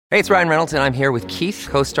Hey, it's Ryan Reynolds, and I'm here with Keith,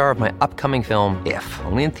 co-star of my upcoming film, If,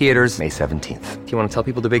 only in theaters May 17th. Do you want to tell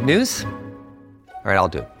people the big news? All right, I'll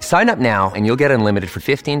do it. Sign up now and you'll get unlimited for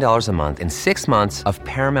 $15 a month and 6 months of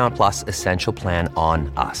Paramount Plus Essential Plan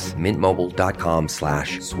on us.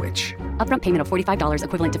 MintMobile.com/switch. Upfront payment of $45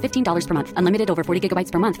 equivalent to $15 per month. Unlimited over 40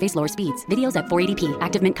 gigabytes per month. Face lower speeds. Videos at 480p.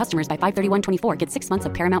 Active Mint customers by 531.24 get 6 months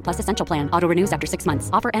of Paramount Plus Essential Plan. Auto renews after 6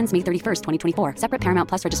 months. Offer ends May 31st, 2024. Separate Paramount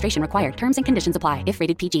Plus registration required. Terms and conditions apply if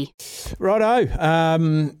rated PG. Righto.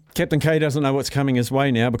 Captain K doesn't know what's coming his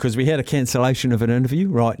way now because we had a cancellation of an interview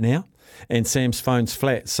right now. And Sam's phone's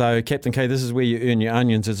flat. So, Captain K, this is where you earn your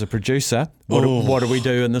onions as a producer. What do we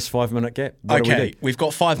do in this 5-minute gap? We've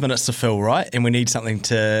got 5 minutes to fill, right? And we need something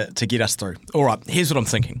to get us through. All right, here's what I'm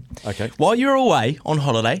thinking. Okay. While you're away on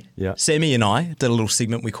holiday, yeah, Sammy and I did a little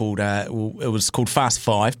segment we called, it was called Fast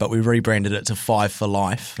Five, but we rebranded it to Five for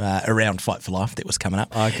Life, around Fight for Life that was coming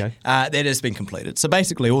up. Okay. That has been completed. So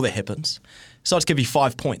basically all that happens, so I'll just give you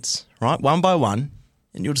 5 points, right? One by one.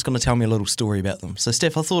 And you're just going to tell me a little story about them. So,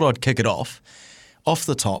 Steph, I thought I'd kick it off. Off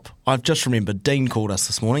the top, I've just remembered Dean called us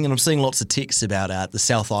this morning, and I'm seeing lots of texts about the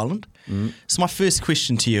South Island. So my first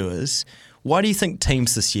question to you is, why do you think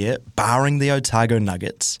teams this year, barring the Otago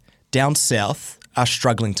Nuggets, down south are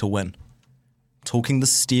struggling to win? I'm talking the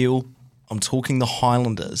Steel, I'm talking the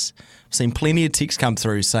Highlanders. I've seen plenty of texts come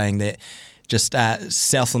through saying that just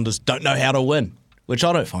Southlanders don't know how to win, which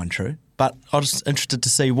I don't find true. But I was just interested to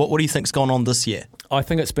see, what do you think's gone on this year? I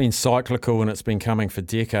think it's been cyclical and it's been coming for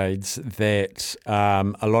decades that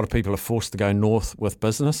a lot of people are forced to go north with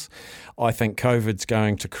business. I think COVID's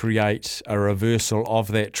going to create a reversal of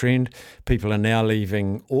that trend. People are now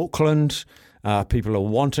leaving Auckland. People are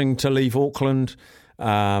wanting to leave Auckland.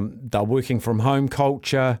 They're working from home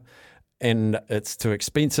culture and it's too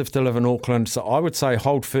expensive to live in Auckland. So I would say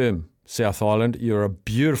hold firm, South Island. You're a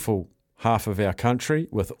beautiful half of our country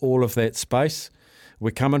with all of that space.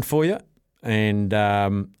 We're coming for you. And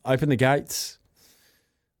open the gates.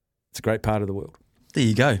 It's a great part of the world. There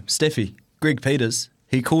you go. Staffy, Greg Peters,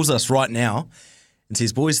 he calls us right now and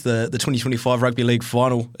says, boys, the 2025 Rugby League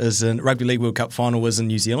World Cup final is in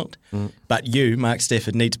New Zealand. But you, Mark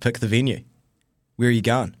Stafford, need to pick the venue. Where are you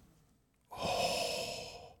going?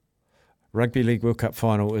 Rugby League World Cup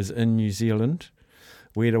final is in New Zealand.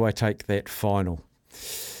 Where do I take that final?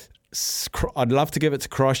 I'd love to give it to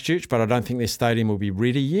Christchurch, but I don't think their stadium will be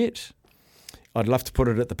ready yet. I'd love to put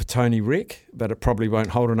it at the Petone Rec, but it probably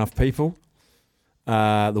won't hold enough people.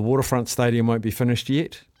 The Waterfront Stadium won't be finished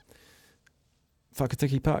yet.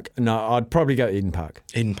 Whakatiki Park? No, I'd probably go Eden Park.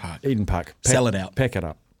 Eden Park. Sell it out. Pack it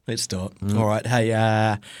up. Let's do it. All right.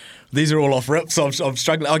 Hey, these are all off rip, so I'm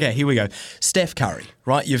struggling. Okay, here we go. Steph Curry,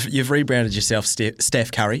 right? You've rebranded yourself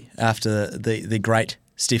Steph Curry after the great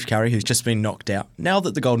Steph Curry, who's just been knocked out. Now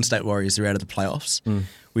that the Golden State Warriors are out of the playoffs,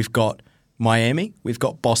 we've got Miami, we've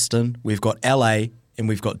got Boston, we've got LA, and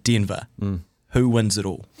we've got Denver. Who wins it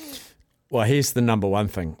all? Well, here's the number one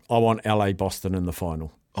thing. I want LA Boston in the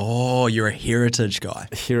final. Oh, you're a heritage guy.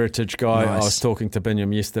 Heritage guy. Nice. I was talking to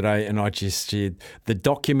Binyam yesterday and I just said the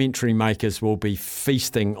documentary makers will be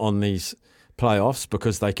feasting on these playoffs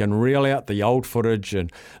because they can reel out the old footage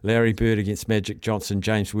and Larry Bird against Magic Johnson,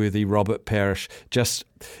 James Worthy, Robert Parrish, just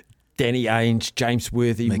Danny Ainge, James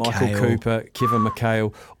Worthy, Michael Cooper, Kevin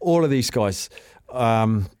McHale, all of these guys.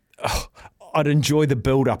 I'd enjoy the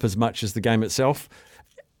build-up as much as the game itself.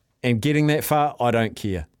 And getting that far, I don't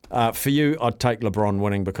care. For you, I'd take LeBron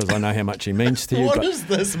winning because I know how much he means to you. What is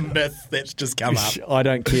this myth that's just come up? I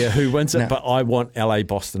don't care who wins it, but I want LA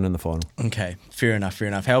Boston in the final. Okay, fair enough.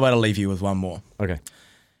 How about I leave you with one more? Okay.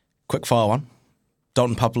 Quick fire one.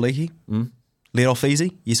 Dalton Papali'i, let off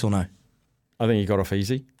easy, yes or no? I think he got off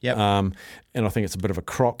easy. Yep. And I think it's a bit of a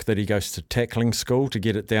crock that he goes to tackling school to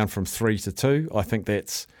get it down from 3 to 2. I think I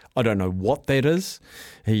don't know what that is.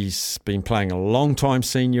 He's been playing a long time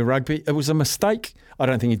senior rugby. It was a mistake. I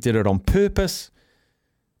don't think he did it on purpose.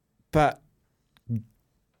 But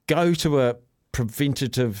go to a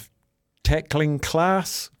preventative tackling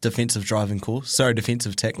class. Defensive tackling course.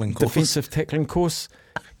 Defensive tackling course.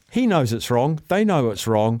 He knows it's wrong. They know it's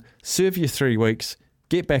wrong. Serve you 3 weeks.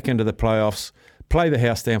 Get back into the playoffs, play the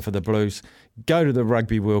house down for the Blues, go to the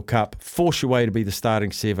Rugby World Cup, force your way to be the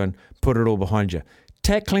starting 7, put it all behind you.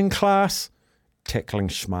 Tackling class, tackling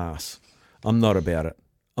schmass. I'm not about it.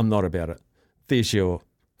 There's your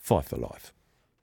 5 for life.